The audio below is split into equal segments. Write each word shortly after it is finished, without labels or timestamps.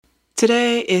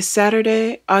Today is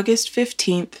Saturday, August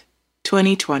 15th,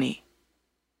 2020.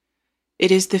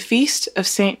 It is the feast of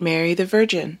Saint Mary the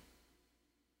Virgin.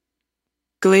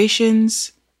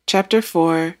 Galatians chapter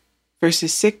 4,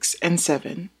 verses 6 and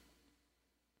 7.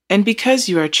 And because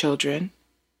you are children,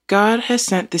 God has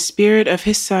sent the Spirit of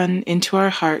His Son into our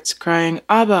hearts, crying,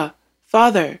 Abba,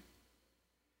 Father!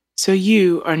 So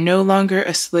you are no longer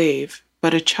a slave,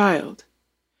 but a child.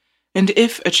 And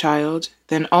if a child,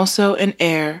 then also an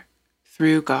heir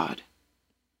through God.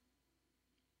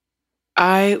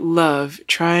 I love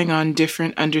trying on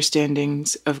different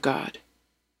understandings of God.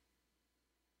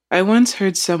 I once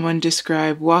heard someone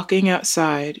describe walking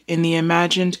outside in the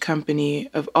imagined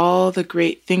company of all the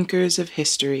great thinkers of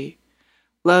history,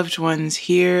 loved ones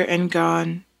here and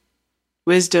gone,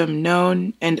 wisdom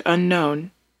known and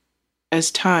unknown, as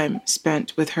time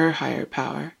spent with her higher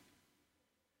power.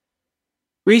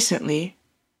 Recently,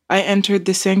 I entered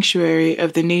the sanctuary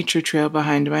of the nature trail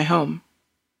behind my home.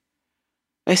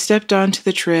 I stepped onto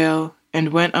the trail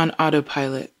and went on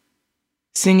autopilot,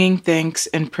 singing thanks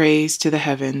and praise to the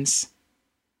heavens.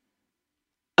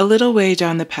 A little way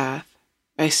down the path,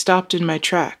 I stopped in my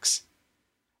tracks.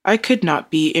 I could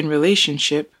not be in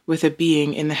relationship with a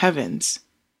being in the heavens.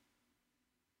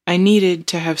 I needed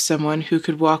to have someone who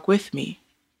could walk with me.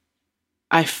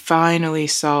 I finally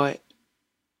saw it,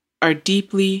 our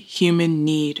deeply human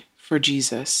need for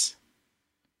Jesus.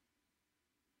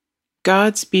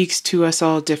 God speaks to us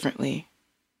all differently,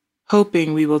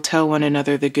 hoping we will tell one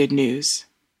another the good news.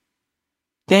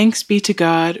 Thanks be to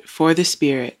God for the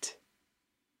Spirit.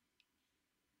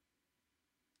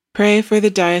 Pray for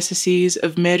the dioceses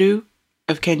of Meru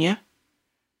of Kenya,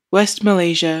 West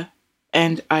Malaysia,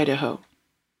 and Idaho.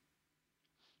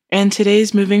 And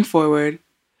today's moving forward,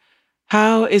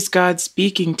 how is God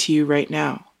speaking to you right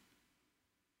now?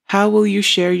 How will you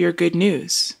share your good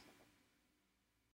news?